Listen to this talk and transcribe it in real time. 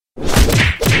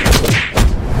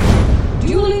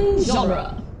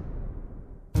genre.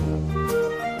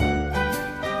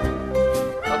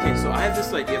 Okay, so I have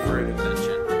this idea for an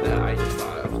invention that I just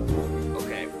thought of.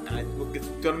 Okay, and we're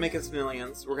going to make us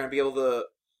millions. We're going to be able to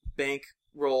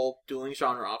bankroll dueling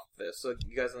genre off of this, so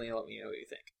you guys only let me know what you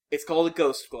think. It's called a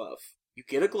ghost glove. You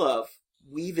get a glove,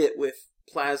 weave it with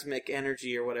plasmic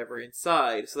energy or whatever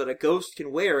inside, so that a ghost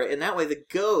can wear it, and that way the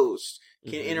ghost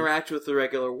can interact with the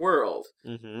regular world.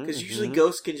 Because usually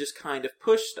ghosts can just kind of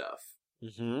push stuff.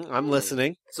 I'm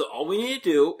listening. So all we need to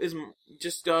do is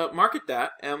just market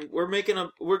that, and we're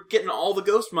getting all the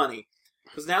ghost money.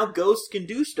 Because now ghosts can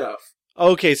do stuff.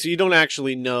 Okay, so you don't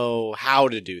actually know how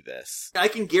to do this. I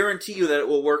can guarantee you that it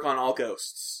will work on all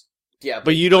ghosts. Yeah,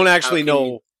 but you don't actually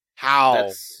know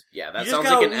how. That sounds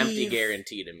like an empty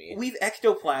guarantee to me. Weave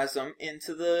ectoplasm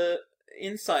into the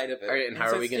inside of it. Alright, and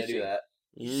how are we going to do that?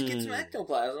 You just get some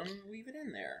ectoplasm and weave it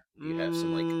in there. You have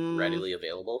some, readily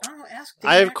available? I don't know, ask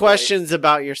I have questions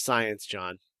about your science,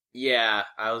 John. Yeah,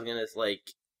 I was gonna,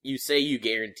 you say you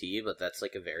guarantee, but that's, a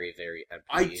very, very empty...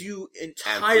 I do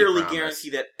entirely guarantee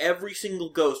that every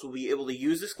single ghost will be able to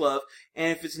use this glove,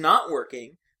 and if it's not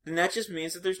working, then that just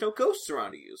means that there's no ghosts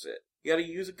around to use it. You gotta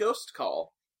use a ghost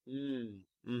call. I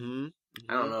don't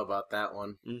know about that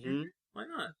one. Why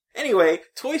not? Anyway,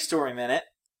 Toy Story Minute.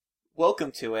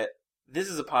 Welcome to it. This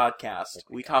is a podcast.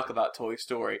 We talk about Toy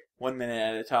Story 1 minute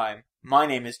at a time. My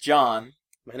name is John.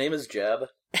 My name is Jeb.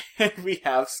 And we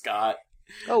have Scott.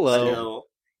 Hello. Still.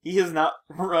 He has not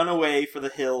run away for the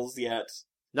hills yet.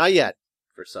 Not yet.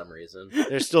 For some reason.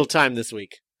 There's still time this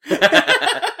week.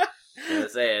 I was gonna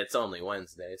say, it's only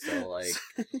Wednesday, so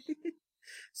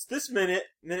So this minute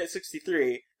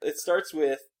 63, it starts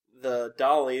with the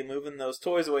dolly moving those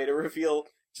toys away to reveal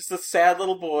just a sad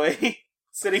little boy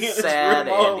sitting in his room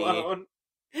all alone.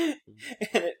 And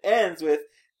it ends with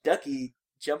Ducky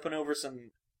jumping over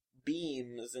some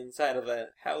beams inside of a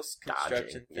house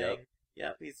construction thing.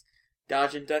 Yep, he's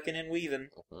dodging, ducking, and weaving.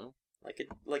 Like a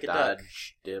duck.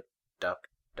 Dodge, dip, duck,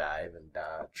 dive, and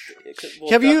dodge.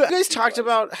 Have you guys talked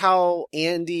about how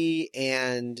Andy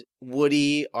and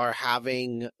Woody are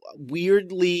having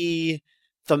weirdly,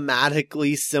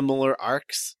 thematically similar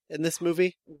arcs in this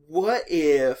movie? What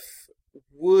if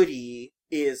Woody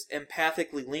is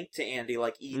empathically linked to Andy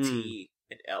like E.T.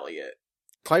 and Elliot?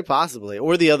 Quite possibly.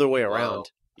 Or the other way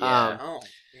around. Yeah.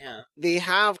 Yeah. They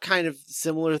have kind of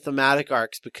similar thematic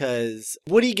arcs because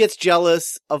Woody gets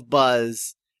jealous of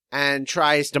Buzz and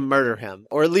tries to murder him,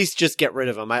 or at least just get rid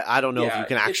of him. I don't know if you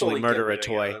can actually murder a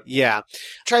toy. Yeah.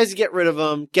 Tries to get rid of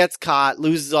him, gets caught,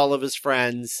 loses all of his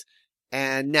friends,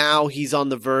 and now he's on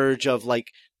the verge of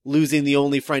losing the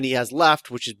only friend he has left,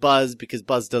 which is Buzz, because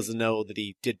Buzz doesn't know that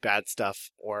he did bad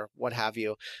stuff or what have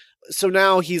you. So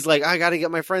now he's like, I gotta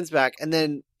get my friends back. And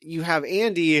then you have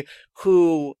Andy,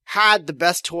 who had the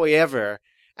best toy ever,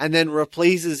 and then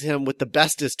replaces him with the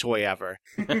bestest toy ever.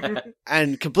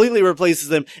 And completely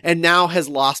replaces him, and now has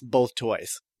lost both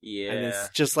toys. Yeah. And it's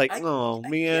just like,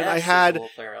 I had...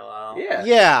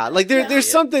 Yeah, there's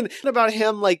something about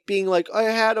him being I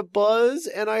had a Buzz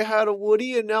and I had a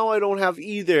Woody and now I don't have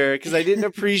either because I didn't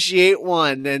appreciate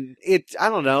one, and I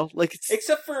don't know,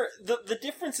 Except for the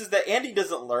difference is that Andy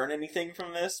doesn't learn anything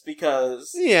from this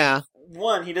because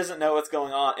one, he doesn't know what's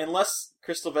going on unless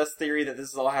Crystal Best's theory that this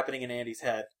is all happening in Andy's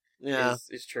head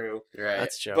is true. Right.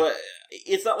 That's true. But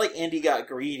it's not like Andy got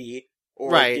greedy.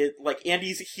 Or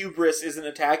Andy's hubris isn't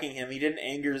attacking him. He didn't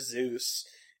anger Zeus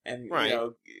and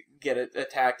get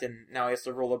attacked, and now he has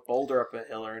to roll a boulder up a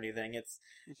hill or anything.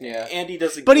 Andy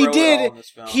doesn't. But grow at all in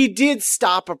this film. He did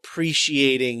stop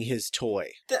appreciating his toy.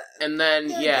 And then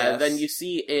then you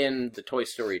see in the Toy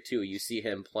Story 2, you see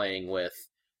him playing with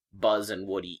Buzz and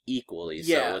Woody equally.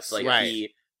 So it's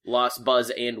he lost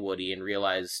Buzz and Woody and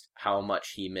realized how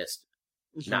much he missed.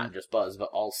 Not just Buzz, but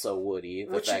also Woody.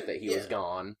 The fact that he was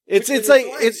gone.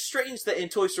 It's strange that in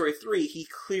Toy Story 3 he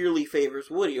clearly favors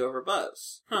Woody over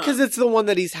Buzz. Because it's the one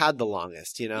that he's had the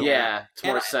longest, you know? Yeah, it's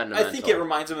more sentimental. I think it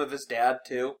reminds him of his dad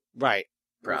too. Right.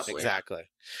 Probably. Exactly.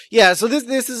 Yeah, so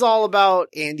this is all about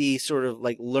Andy sort of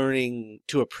learning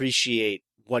to appreciate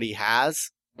what he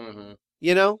has. Mm-hmm.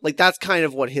 You know? That's kind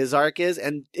of what his arc is,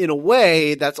 and in a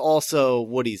way, that's also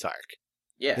Woody's arc.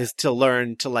 Yeah. Is to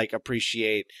learn to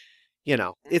appreciate.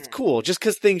 It's cool. Just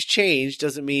because things change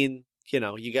doesn't mean,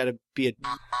 you gotta be a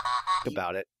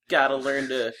about it. Gotta learn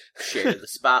to share the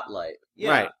spotlight.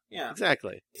 Right. Yeah.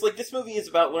 Exactly. It's this movie is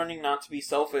about learning not to be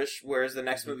selfish, whereas the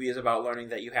next movie is about learning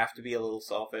that you have to be a little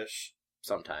selfish.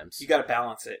 sometimes. You gotta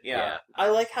balance it, yeah. I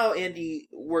like how Andy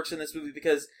works in this movie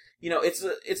because,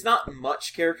 it's not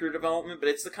much character development, but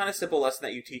it's the kind of simple lesson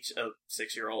that you teach a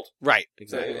 6-year-old. Right,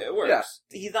 exactly. So it works.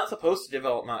 Yeah. He's not supposed to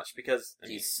develop much because...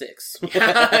 he's 6.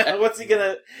 What's he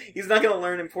gonna... He's not gonna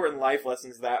learn important life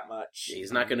lessons that much. Yeah,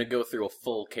 he's not gonna go through a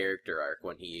full character arc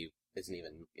when he isn't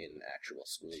even in actual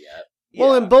school yet.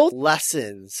 Well, and both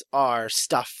lessons are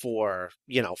stuff for,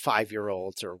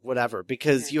 5-year-olds or whatever,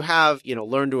 because you have,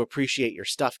 learn to appreciate your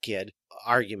stuff, kid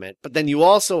argument, but then you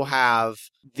also have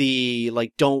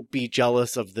the, don't be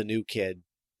jealous of the new kid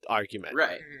argument.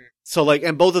 Right. So,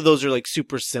 and both of those are,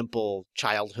 super simple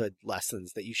childhood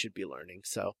lessons that you should be learning,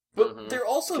 so. But they're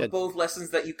also both lessons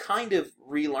that you kind of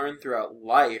relearn throughout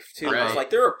life, too. Right.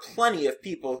 There are plenty of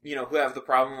people, who have the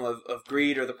problem of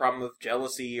greed or the problem of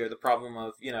jealousy or the problem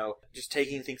of, just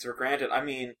taking things for granted. I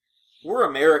mean, we're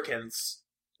Americans.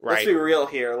 Right. Let's be real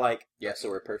here. Yeah, so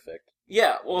we're perfect.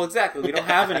 Yeah, well, exactly. We don't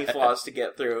have any flaws to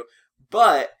get through.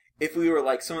 But if we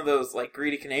were some of those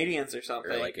greedy Canadians or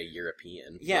something, or a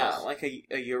European, yeah,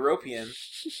 a European,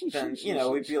 then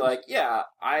we'd be yeah,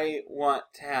 I want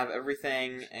to have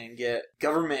everything and get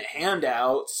government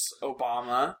handouts,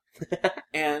 Obama,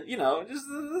 and just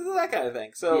that kind of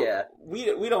thing. So yeah. we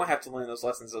don't have to learn those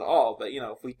lessons at all. But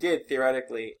if we did,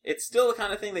 theoretically, it's still the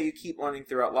kind of thing that you keep learning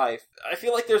throughout life. I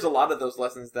feel there's a lot of those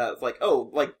lessons that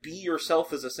be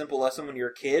yourself is a simple lesson when you're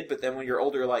a kid, but then when you're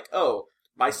older, you're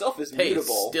myself is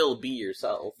mutable. Still be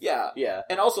yourself. Yeah. Yeah.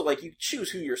 And also, you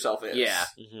choose who yourself is. Yeah.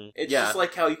 Mm-hmm. It's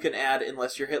just how you can add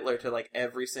Unless You're Hitler to,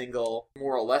 every single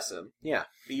moral lesson. Yeah.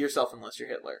 Be yourself unless you're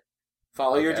Hitler.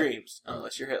 Follow your dreams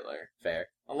unless you're Hitler. Fair.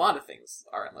 A lot of things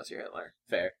are unless you're Hitler.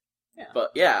 Fair. Yeah.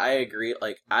 But, yeah, I agree.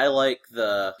 I like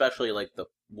especially, the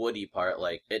Woody part,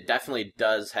 it definitely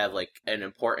does have, an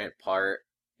important part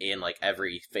in,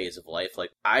 every phase of life.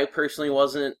 I personally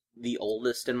wasn't the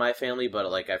oldest in my family, but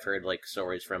I've heard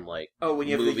stories from when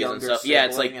you have movies and stuff. Yeah,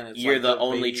 it's you're the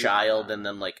only child, and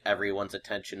then everyone's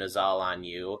attention is all on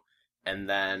you, and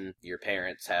then your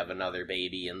parents have another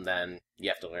baby, and then you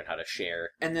have to learn how to share.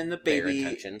 And then the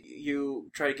baby, you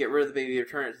try to get rid of the baby,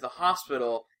 return it to the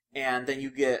hospital, and then you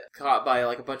get caught by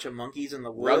a bunch of monkeys in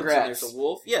the woods, Rugrats. And there's a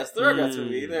wolf. Yes, the Rugrats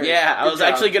movie. There. Yeah, I was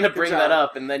actually going to bring that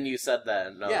up, and then you said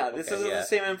that. No, yeah, this is the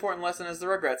same important lesson as the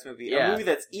Rugrats movie. Yeah. A movie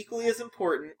that's equally as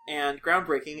important and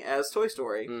groundbreaking as Toy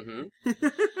Story. Mm-hmm.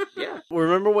 Yeah.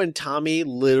 Remember when Tommy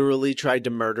literally tried to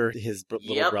murder his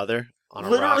little brother on a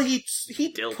rock? Literally,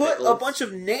 he put a bunch of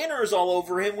nanners all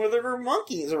over him where there were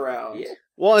monkeys around. Yeah.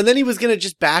 Well, and then he was going to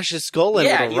just bash his skull in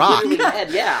with a rock.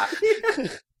 Yeah.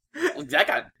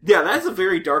 That's a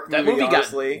very dark movie. That movie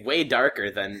honestly. Got way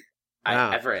darker than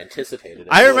I ever anticipated.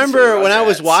 I remember when I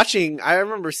was watching. I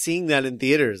remember seeing that in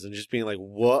theaters and just being like,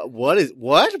 "What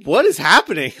is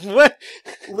happening?" What?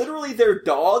 Literally, their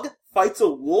dog fights a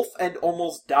wolf and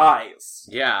almost dies.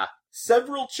 Yeah.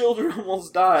 Several children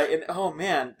almost die, and oh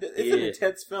man, it's an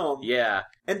intense film. Yeah.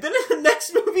 And then in the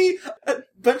next movie, a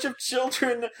bunch of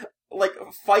children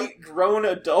fight grown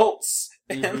adults,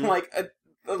 and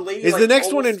a lady, is the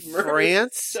next one in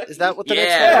France? Is that what the next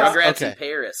one is? Yeah, Rugrats in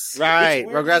Paris. Right,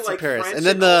 Rugrats in Paris. French and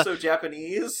then also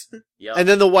Japanese. Yep. And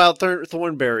then the Wild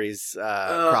Thornberrys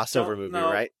crossover movie,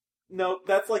 right? No,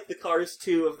 that's the Cars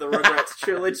 2 of the Rugrats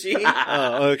trilogy.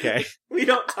 Oh, okay. We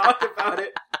don't talk about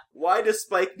it. Why does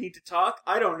Spike need to talk?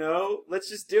 I don't know. Let's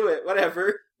just do it.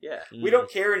 Whatever. Yeah. We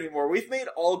don't care anymore. We've made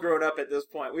all grown up at this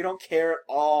point. We don't care at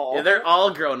all. Yeah, they're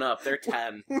all grown up. They're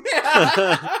 10.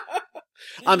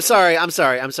 I'm sorry.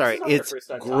 It's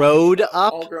growed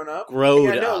up. All grown up?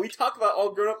 Growed up. up. We talk about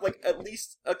all grown up at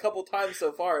least a couple times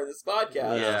so far in this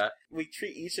podcast. Yeah. We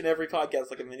treat each and every podcast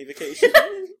like a mini vacation.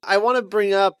 I want to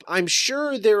bring up, I'm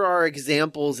sure there are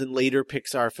examples in later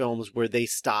Pixar films where they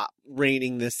stop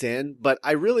reining this in, but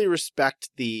I really respect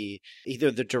either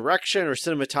the direction or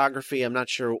cinematography. I'm not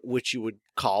sure which you would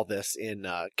call this in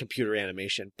computer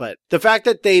animation, but the fact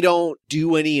that they don't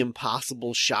do any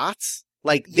impossible shots.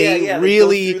 They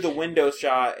really go through the window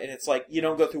shot, and it's you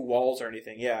don't go through walls or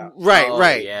anything. Yeah,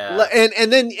 right. Yeah.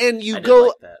 And you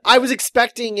go. I was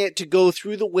expecting it to go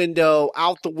through the window,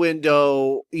 out the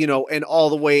window, and all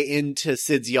the way into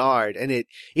Sid's yard, and it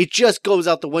just goes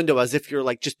out the window as if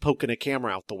you're just poking a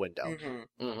camera out the window,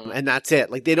 Mm-hmm. and that's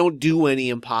it. They don't do any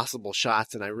impossible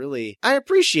shots, and I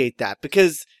appreciate that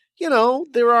because.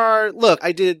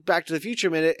 I did Back to the Future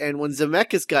Minute, and when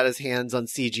Zemeckis got his hands on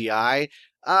CGI,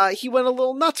 he went a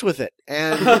little nuts with it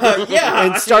and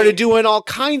and started doing all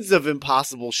kinds of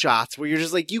impossible shots where you're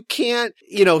just you can't,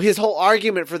 his whole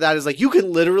argument for that is you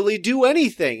can literally do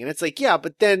anything. And it's yeah,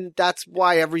 but then that's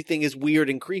why everything is weird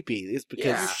and creepy is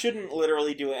because you shouldn't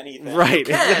literally do anything. Right,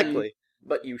 exactly.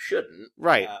 But you shouldn't.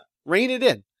 Right. rein it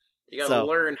in. You gotta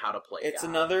learn how to play. It's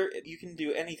another. You can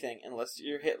do anything unless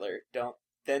you're Hitler. Don't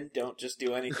just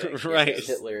do anything. Right.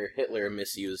 Hitler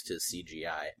misused his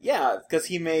CGI. Yeah, because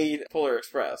he made Polar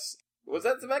Express. Was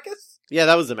that Zemeckis? Yeah,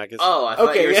 that was Zemeckis. Oh, I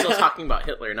thought you were still talking about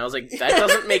Hitler, and I was like, that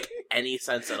doesn't make any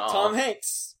sense at all. Tom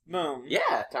Hanks. Boom.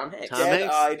 Yeah, Tom Hanks.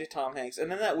 Dead-eyed Tom Hanks.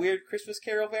 And then that weird Christmas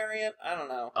Carol variant? I don't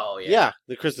know. Oh, yeah. Yeah,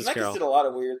 the Christmas Zemeckis Carol. did a lot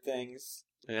of weird things.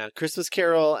 Yeah, Christmas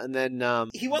Carol, and then...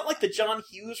 He went like the John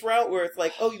Hughes route, where it's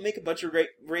like, oh, you make a bunch of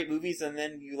great movies, and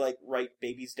then you like write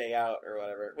Baby's Day Out, or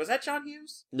whatever. Was that John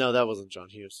Hughes? No, that wasn't John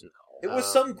Hughes. It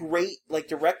was some great like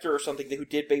director or something who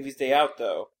did Baby's Day Out,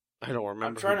 though. I don't remember.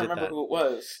 I'm trying to remember who it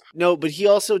was. No, but he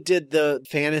also did the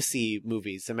fantasy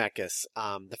movies, Zemeckis.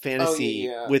 The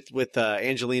fantasy with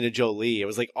Angelina Jolie. It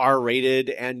was like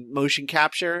R-rated and motion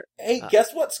capture. Hey,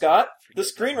 guess what, Scott? The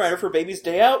screenwriter for Baby's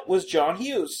Day Out was John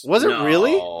Hughes. Was it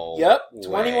really? Yep,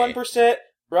 21%.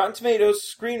 Rotten Tomatoes,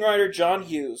 screenwriter John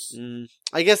Hughes.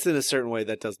 I guess in a certain way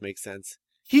that does make sense.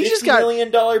 He just got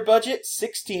 $50 million budget,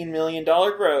 $16 million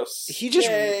gross.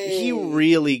 He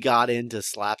really got into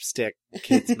slapstick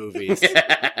kids movies.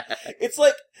 It's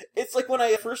like when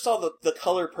I first saw the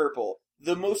Color Purple,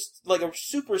 the most like a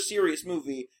super serious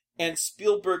movie, and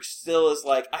Spielberg still is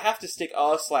like, I have to stick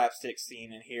a slapstick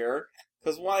scene in here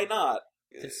because why not?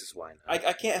 This is why not.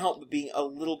 I can't help but being a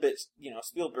little bit,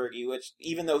 Spielberg-y, which,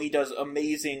 even though he does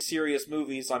amazing, serious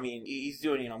movies, I mean, he's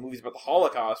doing, movies about the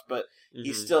Holocaust, but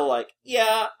he's still like,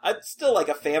 I'm still like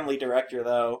a family director,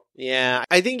 though. Yeah,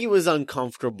 I think he was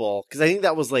uncomfortable, because I think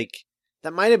that was like,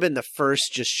 that might have been the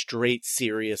first just straight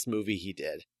serious movie he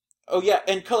did. Oh, yeah,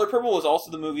 and Color Purple was also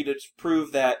the movie to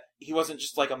prove that he wasn't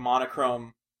just like a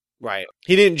monochrome. Right.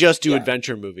 He didn't just do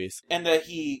adventure movies. And that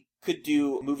he could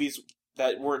do movies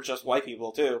that weren't just white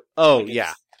people, too. Oh,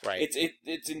 right.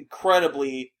 It's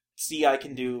incredibly, I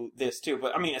can do this, too.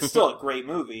 But, I mean, it's still a great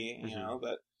movie,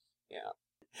 but,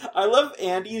 yeah. I love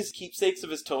Andy's keepsakes of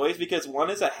his toys, because one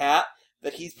is a hat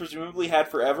that he's presumably had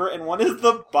forever, and one is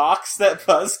the box that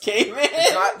Buzz came in.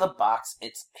 It's not the box,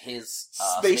 it's his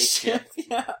spaceship.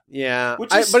 Yeah.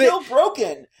 Which is still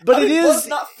broken. But Buzz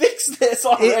not fix this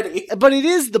already. But it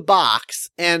is the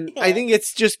box, and I think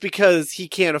it's just because he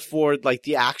can't afford, like,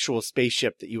 the actual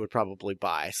spaceship that you would probably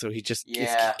buy, so he just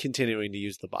is continuing to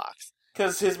use the box.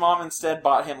 Because his mom instead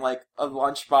bought him, like, a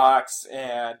lunchbox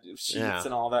and sheets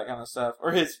and all that kind of stuff. Or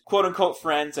his quote-unquote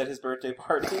friends at his birthday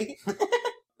party.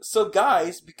 So,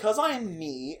 guys, because I am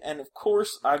me, and of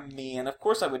course I'm me, and of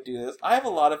course I would do this, I have a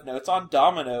lot of notes on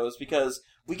Domino's, because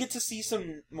we get to see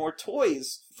some more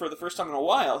toys for the first time in a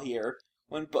while here,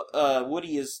 when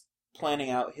Woody is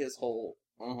planning out his whole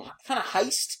kind of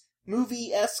heist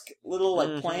movie-esque little,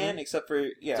 like, plan, except for,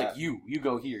 It's like, you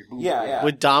go here. Boom. Yeah.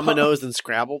 With dominoes and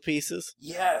Scrabble pieces?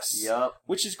 Yes. Yep.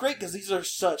 Which is great, because these are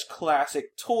such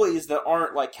classic toys that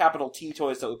aren't, like, capital T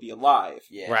toys that would be alive.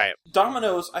 Yeah. Right.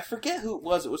 Dominoes, I forget who it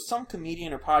was some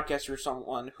comedian or podcaster or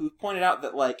someone who pointed out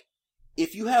that, like,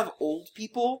 if you have old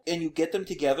people and you get them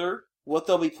together, what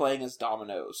they'll be playing is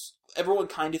dominoes. Everyone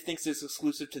kind of thinks it's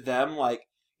exclusive to them, like,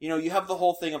 you have the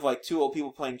whole thing of, like, two old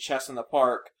people playing chess in the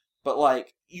park, but,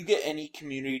 like, you get any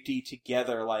community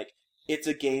together, like, it's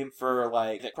a game for,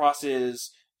 like, that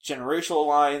crosses generational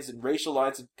lines and racial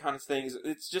lines and kind of things.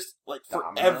 It's just, like, for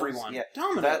everyone. Yeah.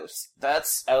 Dominoes.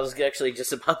 That's I was actually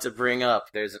just about to bring up.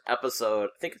 There's an episode,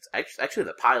 I think it's actually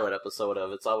the pilot episode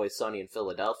of It's Always Sunny in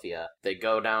Philadelphia. They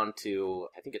go down to,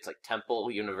 I think it's like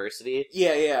Temple University.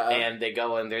 Yeah. And they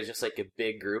go and there's just like a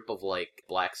big group of like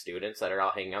black students that are all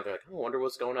hanging out. They're like, I wonder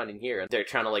what's going on in here. And they're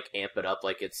trying to like amp it up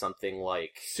like it's something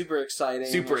like super exciting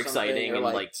and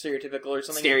like stereotypical or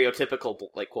something. Stereotypical,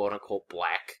 like, quote unquote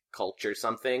black culture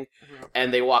something.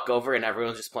 And they walk over and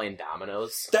everyone's just playing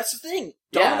dominoes. That's the thing.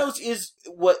 Dominoes is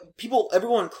what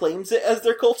everyone claims it as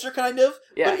their culture, kind of.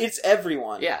 Yeah. But it's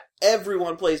everyone. Yeah.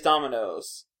 Everyone plays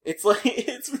dominoes. It's like,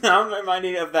 now I'm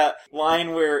reminding of that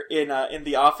line where in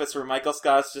The Office where Michael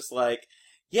Scott's just like,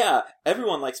 yeah,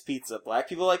 everyone likes pizza. Black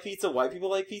people like pizza. White people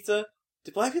like pizza.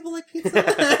 Do black people like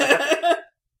pizza?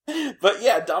 But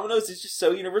yeah, dominoes is just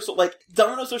so universal. Like,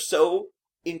 dominoes are so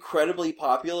incredibly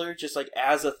popular just like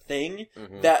as a thing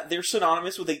that they're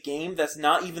synonymous with a game that's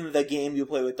not even the game you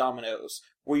play with dominoes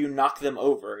where you knock them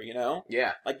over,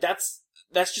 Yeah. Like that's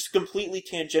just completely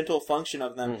tangential function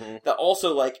of them that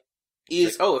also like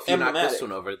is like, if you knock this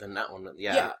one over then that one.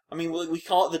 Yeah. I mean we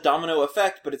call it the domino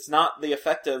effect, but it's not the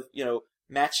effect of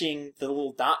matching the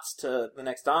little dots to the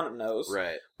next dominoes,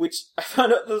 right? Which I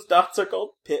found out those dots are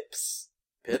called pips.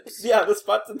 Yeah, the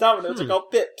spots in dominoes are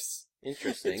called pips.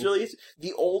 Interesting. It's really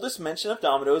the oldest mention of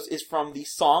dominoes is from the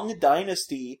Song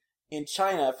Dynasty in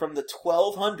China from the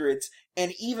 1200s,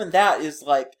 and even that is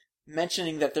like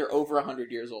mentioning that they're over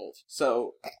 100 years old.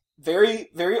 So, very,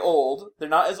 very old. They're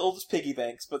not as old as piggy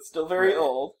banks, but still very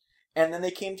old. And then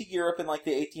they came to Europe in, like,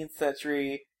 the 18th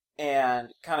century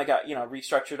and kind of got,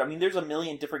 restructured. I mean, there's a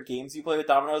million different games you play with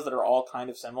dominoes that are all kind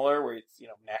of similar, where it's,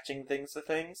 matching things to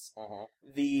things. Uh-huh.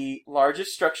 The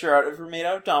largest structure ever made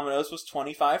out of dominoes was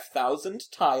 25,000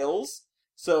 tiles.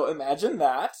 So imagine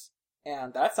that.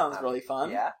 And that sounds really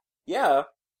fun. Yeah. Yeah.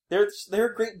 They're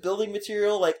a great building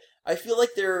material. Like, I feel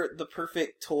like they're the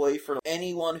perfect toy for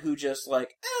anyone who just,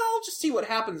 like, I'll just see what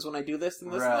happens when I do this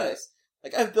and this and this.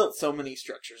 Like, I've built so many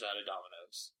structures out of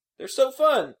dominoes. They're so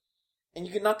fun. And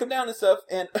you can knock them down and stuff.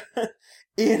 And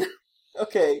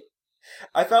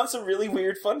I found some really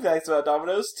weird fun facts about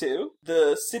dominoes, too.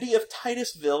 The city of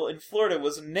Titusville in Florida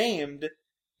was named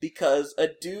because a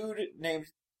dude named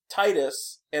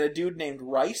Titus and a dude named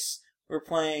Rice were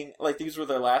playing, like, these were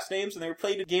their last names, and they were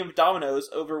playing a game of dominoes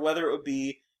over whether it would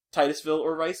be Titusville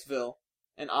or Riceville.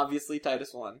 And obviously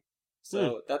Titus won.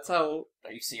 So that's how...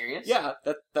 Are you serious? Yeah,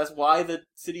 that's why the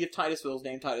city of Titusville is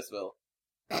named Titusville.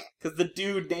 Because the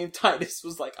dude named Titus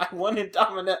was like, I won in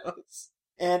dominoes.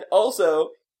 And also,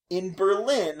 in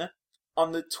Berlin,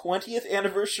 on the 20th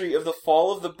anniversary of the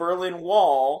fall of the Berlin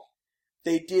Wall,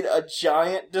 they did a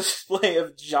giant display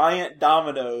of giant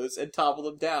dominoes and toppled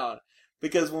them down.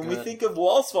 Because when we think of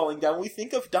walls falling down, we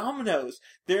think of dominoes.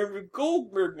 They're in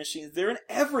Goldberg machines. They're in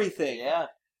everything. Yeah.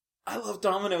 I love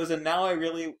dominoes, and now I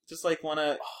really just, like, want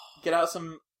to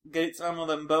get some of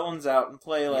them bones out and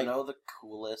play, like, the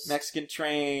coolest Mexican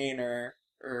Train or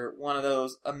one of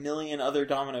those, a million other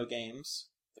domino games.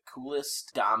 The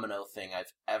coolest domino thing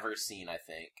I've ever seen, I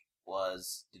think,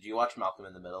 was, did you watch Malcolm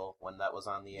in the Middle when that was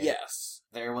on the air? Yes.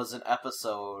 There was an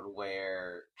episode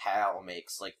where Hal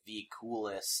makes, like, the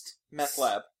coolest... Meth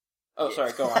Lab. Oh,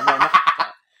 sorry, go on. No,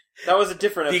 that was a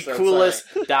different episode. The coolest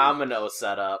domino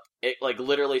setup. It, like,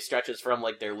 literally stretches from,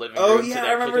 like, their living room to their kitchen.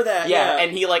 I remember that, yeah.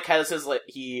 And he, like, has his, like,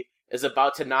 he is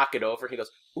about to knock it over, and he goes,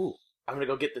 ooh, I'm gonna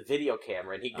go get the video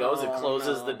camera. And he goes and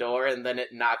closes the door, and then it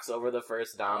knocks over the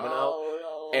first domino.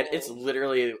 Oh, no. And it's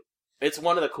literally... It's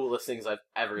one of the coolest things I've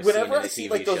ever seen Whenever in a I see,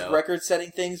 TV like, show. those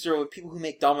record-setting things, or people who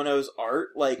make dominoes art,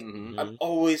 like, I'm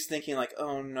always thinking, like,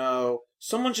 oh no,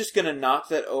 someone's just gonna knock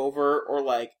that over, or,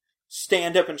 like,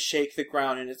 stand up and shake the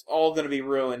ground, and it's all gonna be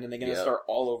ruined, and they're gonna start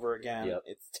all over again. Yep.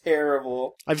 It's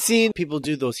terrible. I've seen people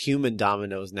do those human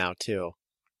dominoes now, too.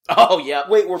 Oh, yeah.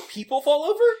 Wait, where people fall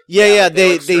over? Yeah,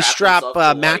 they strap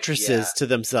mattresses to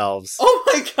themselves. Oh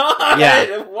my god!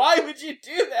 Yeah. Why would you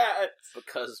do that?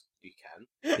 Because you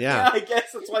can. Yeah. I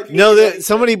guess that's why.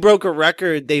 Somebody broke a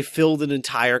record. They filled an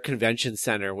entire convention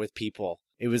center with people.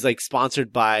 It was like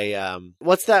sponsored by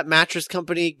what's that mattress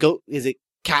company? Is it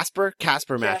Casper?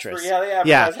 Casper mattress. Yeah, they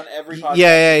advertise on every podcast.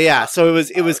 Yeah. So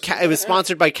it was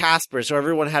sponsored by Casper. So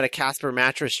everyone had a Casper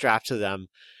mattress strapped to them.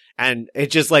 And it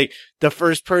just, like, the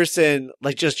first person,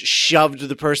 like, just shoved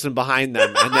the person behind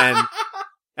them,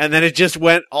 and then it just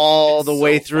went all the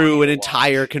way through an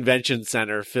entire convention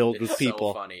center filled with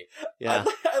people. So funny. Yeah.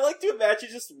 I like to imagine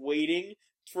just waiting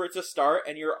for it to start,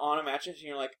 and you're on a mattress, and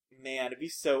you're like, man, it'd be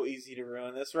so easy to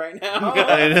ruin this right now.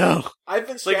 I know. I've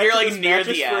been strapped to this near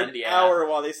the for end, an hour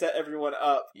while they set everyone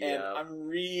up, Yeah. and I'm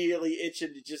really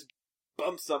itching to just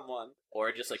bump someone.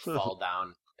 Or just, like, fall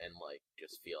down and, like,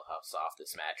 just feel how soft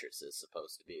this mattress is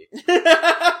supposed to be.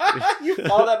 You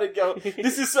fall down and go,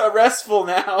 this is so restful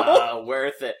now.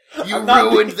 Worth it. You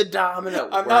ruined the domino.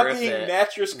 I'm not being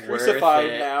mattress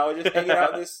crucified now, just hanging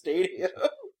out in this stadium.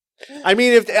 I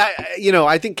mean,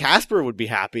 I think Casper would be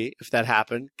happy if that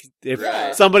happened.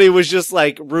 If somebody was just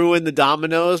like ruin the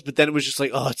dominoes, but then it was just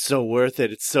like, oh, it's so worth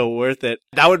it. It's so worth it.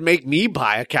 That would make me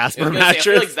buy a Casper mattress.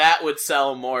 I feel like that would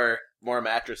sell more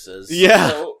mattresses. Yeah.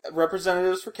 So,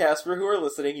 representatives for Casper who are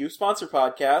listening, you sponsor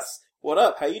podcasts. What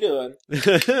up? How you doing?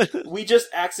 We just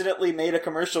accidentally made a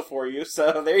commercial for you,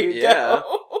 so there you go.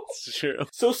 It's true.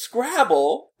 So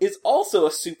Scrabble is also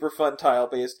a super fun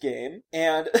tile-based game,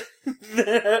 and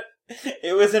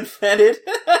it was invented...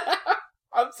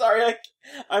 I'm sorry,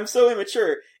 I'm so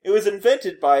immature. It was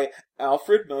invented by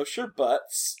Alfred Mosher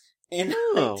Butts in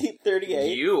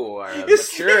 1938. You are a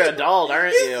mature adult,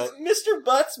 aren't you? Mr.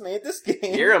 Butts made this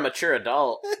game. You're a mature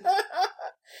adult.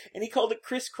 And he called it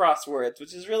Crisscross Words,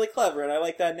 which is really clever, and I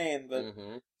like that name, but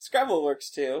Scrabble works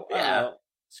too. I don't know.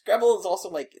 Scrabble is also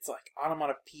like, it's like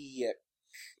onomatopoeia.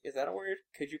 Is that a word?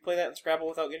 Could you play that in Scrabble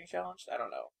without getting challenged? I don't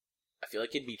know. I feel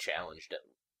like it'd be challenged at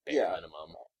bare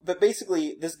minimum. But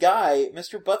basically, this guy,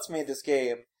 Mr. Butts, made this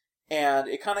game, and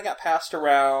it kind of got passed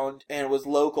around, and it was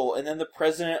local, and then the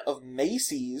president of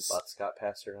Macy's... Butts got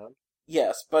passed around?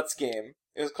 Yes, Butts game.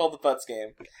 It was called the Butts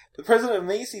game. The president of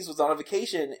Macy's was on a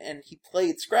vacation, and he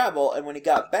played Scrabble, and when he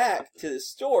got back to the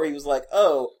store, he was like,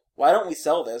 oh, why don't we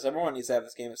sell this? Everyone needs to have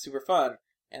this game. It's super fun.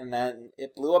 And then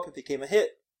it blew up and became a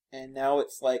hit. And now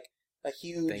it's like a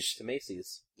huge... Thanks to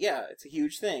Macy's. Yeah, it's a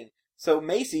huge thing. So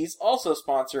Macy's also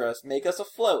sponsor us. Make us a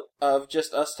float of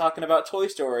just us talking about Toy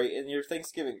Story in your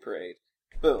Thanksgiving parade.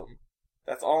 Boom.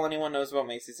 That's all anyone knows about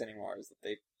Macy's anymore, is that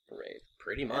they parade.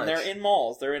 Pretty much. And they're in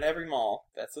malls. They're in every mall.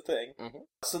 That's the thing. Mm-hmm.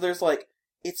 So there's like...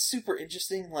 It's super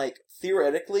interesting, like,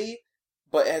 theoretically,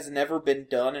 but has never been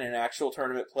done in an actual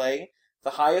tournament play.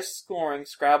 The highest scoring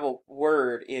Scrabble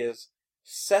word is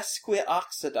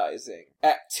sesquioxidizing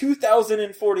at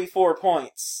 2,044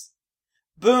 points.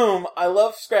 Boom! I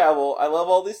love Scrabble. I love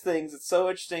all these things. It's so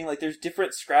interesting. Like, there's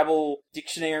different Scrabble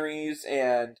dictionaries,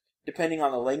 and depending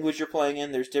on the language you're playing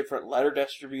in, there's different letter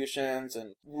distributions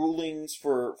and rulings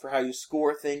for how you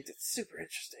score things. It's super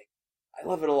interesting. I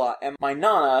love it a lot. And my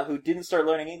Nana, who didn't start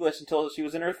learning English until she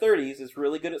was in her 30s, is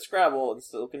really good at Scrabble and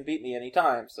still can beat me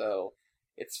anytime, so...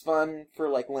 It's fun for,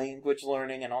 like, language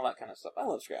learning and all that kind of stuff. I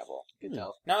love Scrabble. You can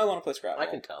tell. Now I want to play Scrabble. I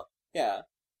can tell. Yeah.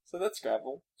 So that's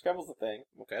Scrabble. Scrabble's the thing.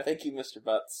 Okay. Thank you, Mr.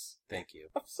 Butts. Thank you.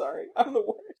 I'm sorry. I'm the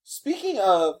worst. Speaking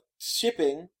of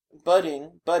shipping,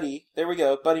 Buddy, there we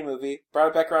go, Buddy movie. Brought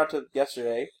it back around to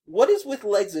yesterday. What is with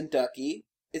Legs and Ducky?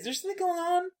 Is there something going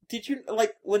on? Did you,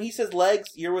 like, when he says Legs,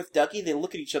 you're with Ducky, they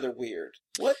look at each other weird.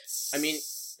 What's... I mean...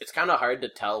 It's kind of hard to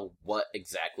tell what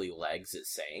exactly Legs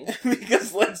is saying.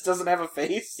 Because Legs doesn't have a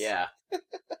face? Yeah. But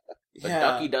yeah.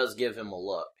 Ducky does give him a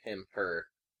look. Him, her.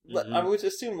 Mm-hmm. I would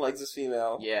assume Legs is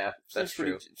female. Yeah, that's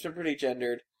true. She's pretty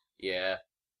gendered. Yeah.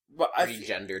 But pretty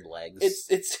gendered Legs.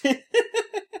 It's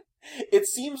it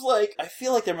seems like, I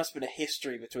feel like there must have been a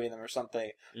history between them or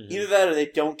something. Mm-hmm. Either that or they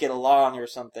don't get along or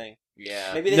something.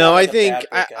 Yeah. Maybe they have,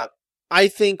 like, I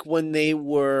think when they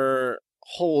were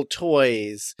whole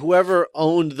toys, whoever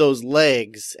owned those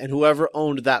legs and whoever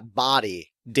owned that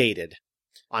body dated.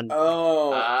 And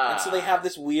so they have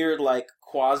this weird, like,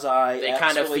 quasi. They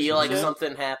kind of feel like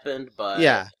something happened, but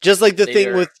yeah, just like the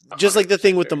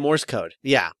thing with the Morse code.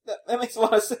 Yeah, that makes a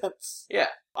lot of sense. Yeah,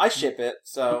 I ship it.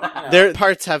 So their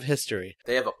parts have history.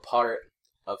 They have a part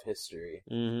of history.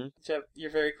 Mm-hmm. Jeff,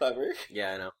 you're very clever.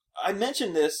 Yeah, I know. I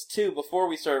mentioned this too before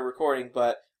we started recording,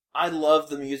 but I love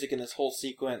the music in this whole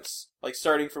sequence. Like,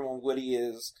 starting from when Woody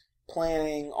is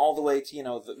planning all the way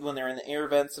to, when they're in the air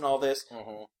vents and all this.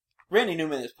 Mm-hmm. Randy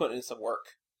Newman is putting in some work.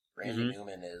 Randy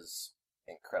Newman is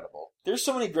incredible. There's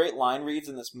so many great line reads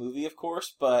in this movie, of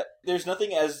course, but there's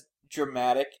nothing as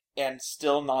dramatic and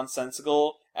still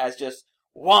nonsensical as just,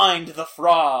 wind the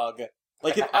frog!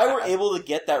 Like, if I were able to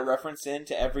get that reference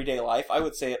into everyday life, I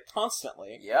would say it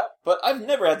constantly. Yep. But I've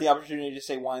never had the opportunity to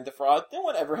say wind the frog. No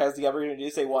one ever has the opportunity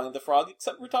to say wind the frog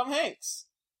except for Tom Hanks.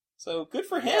 So, good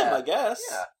for him, I guess.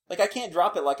 Yeah. Like, I can't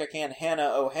drop it like I can Hannah,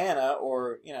 oh Hannah,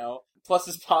 or, plus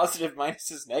is positive,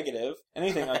 minus is negative.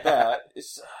 Anything like that.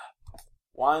 It's,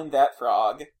 wind that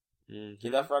frog. Mm-hmm.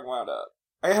 Get that frog wound up.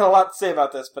 I had a lot to say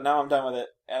about this, but now I'm done with it,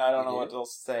 and I don't know what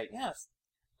else to say. Yes.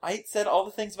 I said all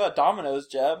the things about Domino's,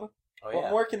 Jeb. Oh,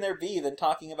 what more can there be than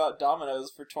talking about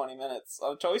Domino's for 20 minutes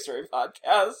on a Toy Story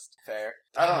podcast? Fair.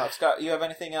 I don't know, Scott, you have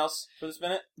anything else for this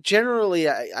minute? Generally,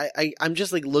 I'm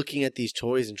just like looking at these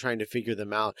toys and trying to figure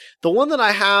them out. The one that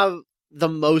I have the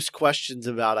most questions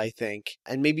about, I think,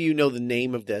 and maybe you know the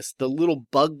name of this, the little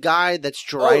bug guy that's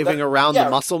driving around the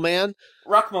Muscle Man.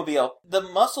 Rockmobile. The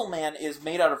Muscle Man is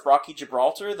made out of Rocky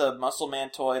Gibraltar, the Muscle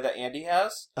Man toy that Andy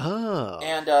has. Oh.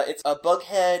 And it's a bug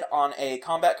head on a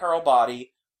Combat Carl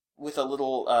body with a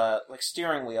little,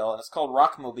 steering wheel, and it's called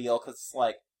Rockmobile because it's,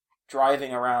 like,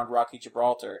 driving around Rocky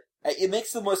Gibraltar. It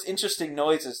makes the most interesting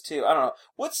noises, too. I don't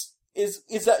know.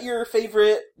 Is that your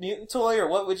favorite mutant toy, or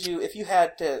what would you, if you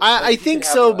had to... I think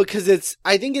so, because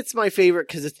I think it's my favorite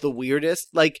because it's the weirdest.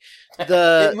 Like,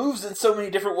 it moves in so many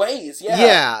different ways, yeah.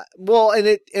 Yeah, well,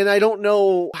 and I don't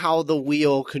know how the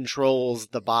wheel controls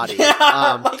the body.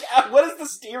 Yeah, what does the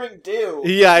steering do?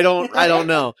 Yeah, I don't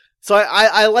know. So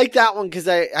I like that one because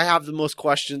I have the most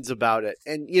questions about it.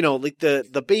 And, like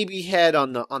the baby head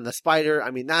on the spider, I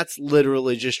mean, that's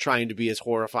literally just trying to be as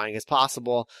horrifying as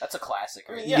possible. That's a classic.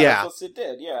 Right? Yeah, that's what it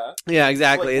did, yeah. Yeah,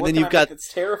 exactly. And then you've got...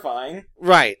 It's terrifying.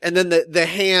 Right. And then the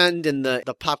hand and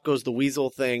the pop goes the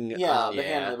weasel thing. Yeah, the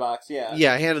hand in the box, yeah.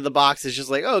 Yeah, hand in the box is just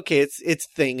like, okay, it's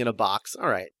thing in a box. All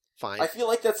right. Fine. I feel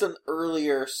like that's an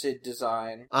earlier Sid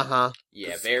design. Uh-huh.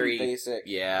 Yeah, very basic.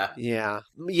 Yeah. Yeah.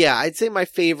 Yeah, I'd say my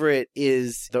favorite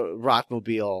is the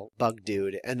Rockmobile bug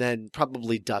dude, and then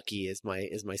probably Ducky is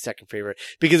my second favorite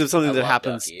because of something that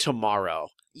happens tomorrow.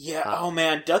 Yeah, oh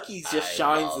man, Ducky just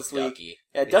shines this week.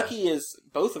 Yeah, Ducky is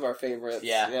both of our favorites.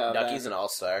 Yeah, Ducky's an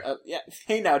all-star. Yeah.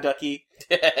 Hey now, Ducky.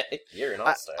 You're an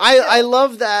all-star. I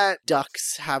love that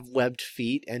ducks have webbed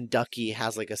feet and Ducky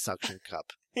has like a suction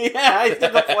cup. Yeah, he's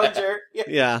the plunger.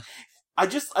 Yeah.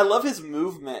 I love his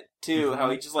movement too. How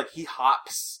he just he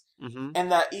hops,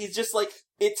 and that he's just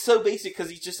it's so basic because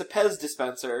he's just a Pez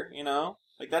dispenser. You know,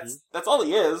 that's all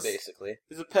he is. Basically,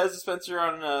 he's a Pez dispenser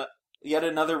on yet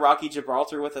another Rocky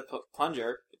Gibraltar with a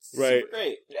plunger. It's super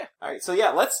great. Yeah. All right. So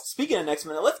yeah, speaking of next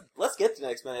minute, let's get to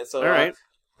next minute. So all right,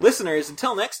 listeners,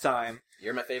 until next time,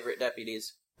 you're my favorite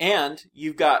deputies, and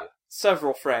you've got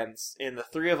several friends in the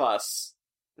three of us.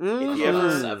 Mm-hmm. If you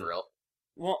ever several.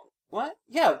 Well. What?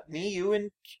 Yeah, me, you,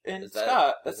 and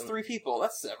Scott. That's 3 people.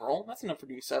 That's several. That's enough for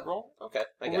you several. Okay,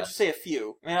 I guess. Would you say a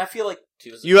few? I mean, I feel like...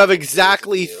 You have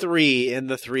exactly 3 in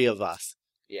the 3 of us.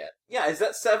 Yeah. Yeah, is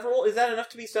that several? Is that enough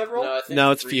to be several? No, I think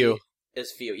no, it's few.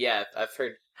 It's few, yeah, I've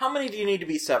heard... How many do you need to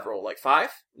be several? 5?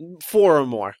 4 or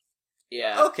more.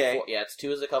 Yeah. Okay. 4, it's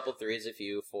 2 is a couple, 3 is a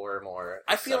few, 4 or more.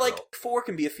 I feel like 4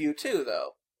 can be a few, too,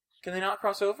 though. Can they not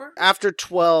cross over? After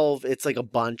 12, it's like a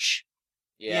bunch.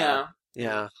 Yeah.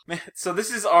 Yeah. So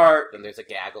this is our... Then there's a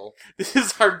gaggle. This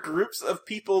is our groups of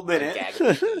people minute. A gaggle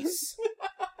of geese.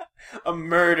 A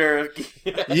murder of geese.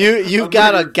 You've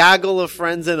got a gaggle of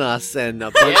friends in us and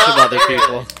a bunch of other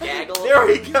people. Gaggle. There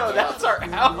we go. That's our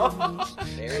out.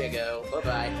 There you go.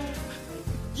 Bye-bye.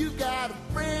 You got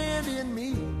a friend in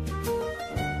me.